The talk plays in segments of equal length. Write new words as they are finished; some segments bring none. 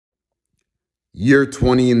Year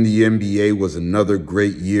 20 in the NBA was another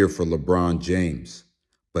great year for LeBron James.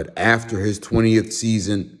 But after his 20th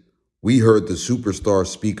season, we heard the superstar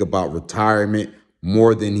speak about retirement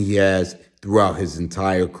more than he has throughout his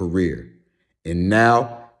entire career. And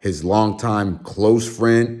now his longtime close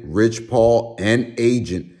friend, Rich Paul, and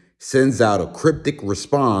agent sends out a cryptic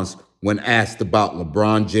response when asked about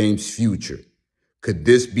LeBron James' future. Could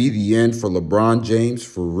this be the end for LeBron James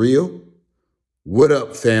for real? What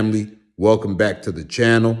up, family? Welcome back to the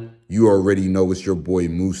channel. You already know it's your boy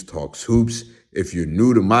Moose Talks Hoops. If you're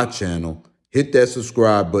new to my channel, hit that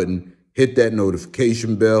subscribe button, hit that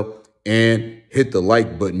notification bell, and hit the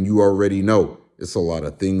like button. You already know it's a lot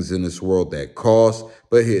of things in this world that cost,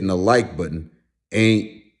 but hitting the like button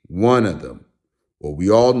ain't one of them. Well,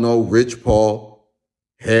 we all know Rich Paul,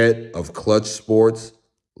 head of Clutch Sports,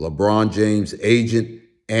 LeBron James' agent,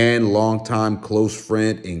 and longtime close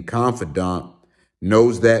friend and confidant,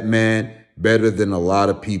 knows that man better than a lot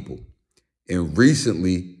of people. And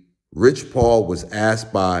recently, Rich Paul was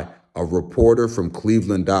asked by a reporter from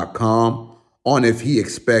Cleveland.com on if he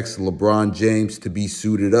expects LeBron James to be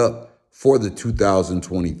suited up for the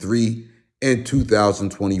 2023 and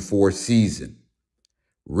 2024 season.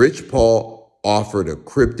 Rich Paul offered a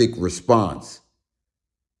cryptic response.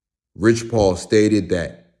 Rich Paul stated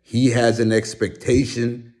that he has an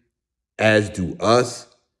expectation, as do us,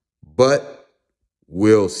 but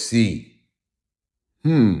we'll see.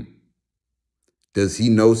 Does he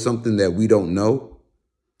know something that we don't know?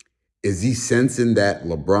 Is he sensing that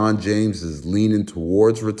LeBron James is leaning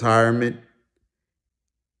towards retirement?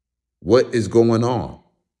 What is going on?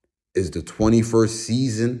 Is the 21st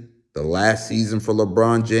season the last season for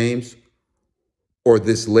LeBron James? Or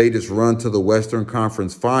this latest run to the Western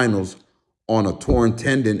Conference Finals on a torn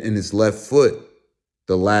tendon in his left foot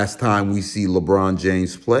the last time we see LeBron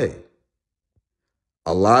James play?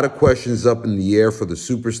 A lot of questions up in the air for the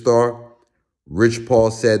superstar. Rich Paul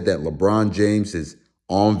said that LeBron James is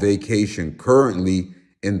on vacation currently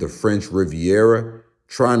in the French Riviera,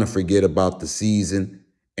 trying to forget about the season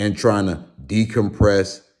and trying to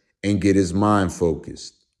decompress and get his mind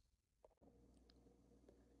focused.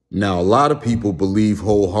 Now, a lot of people believe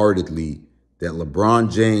wholeheartedly that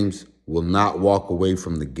LeBron James will not walk away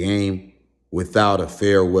from the game without a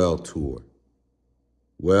farewell tour.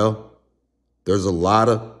 Well, there's a lot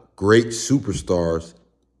of great superstars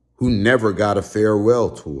who never got a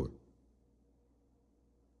farewell tour.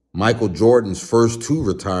 Michael Jordan's first two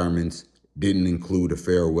retirements didn't include a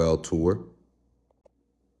farewell tour.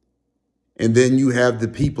 And then you have the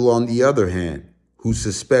people on the other hand who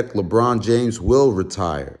suspect LeBron James will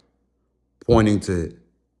retire, pointing to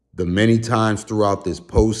the many times throughout this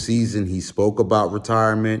postseason he spoke about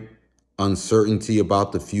retirement, uncertainty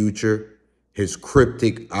about the future, his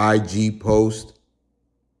cryptic IG post.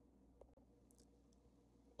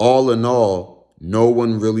 All in all, no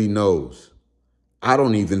one really knows. I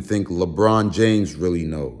don't even think LeBron James really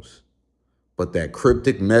knows. But that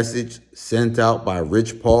cryptic message sent out by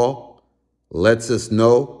Rich Paul lets us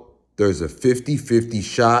know there's a 50-50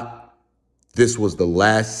 shot this was the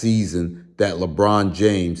last season that LeBron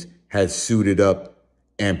James had suited up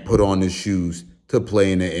and put on his shoes to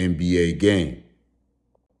play in an NBA game.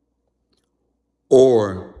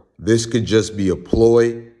 Or this could just be a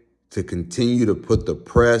ploy to continue to put the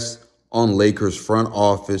press on Lakers front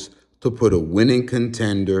office to put a winning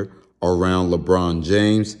contender around LeBron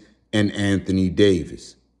James and Anthony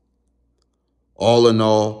Davis. All in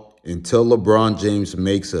all, until LeBron James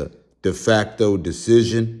makes a de facto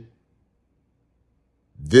decision,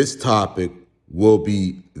 this topic will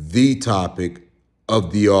be the topic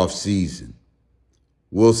of the offseason.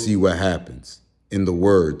 We'll see what happens, in the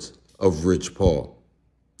words of Rich Paul.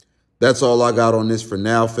 That's all I got on this for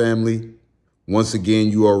now, family. Once again,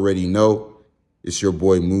 you already know, it's your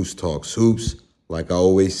boy Moose Talks Hoops. Like I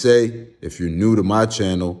always say, if you're new to my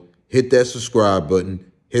channel, hit that subscribe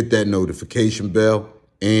button, hit that notification bell,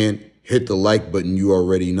 and hit the like button. You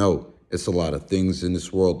already know. It's a lot of things in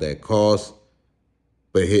this world that cost,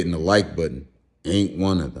 but hitting the like button ain't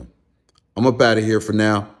one of them. I'm up out of here for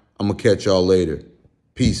now. I'm going to catch y'all later.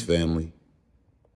 Peace, family.